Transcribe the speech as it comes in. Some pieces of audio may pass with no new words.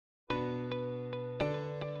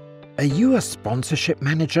Are you a sponsorship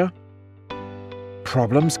manager?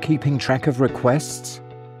 Problems keeping track of requests?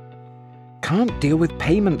 Can't deal with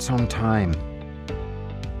payments on time?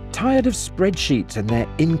 Tired of spreadsheets and their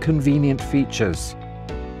inconvenient features?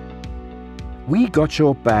 We got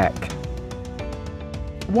your back.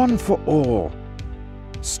 One for all.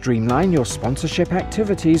 Streamline your sponsorship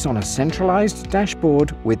activities on a centralized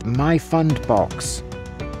dashboard with MYFUNDBOX.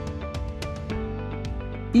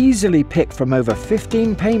 Easily pick from over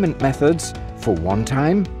 15 payment methods for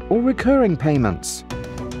one-time or recurring payments.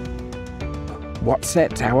 What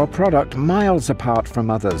sets our product miles apart from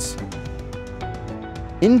others?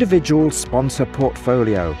 Individual sponsor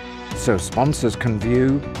portfolio, so sponsors can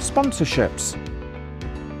view sponsorships,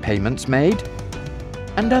 payments made,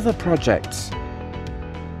 and other projects.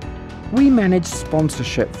 We manage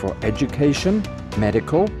sponsorship for education,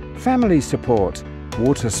 medical, family support,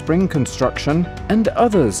 water spring construction, and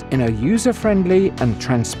others in a user-friendly and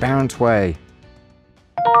transparent way.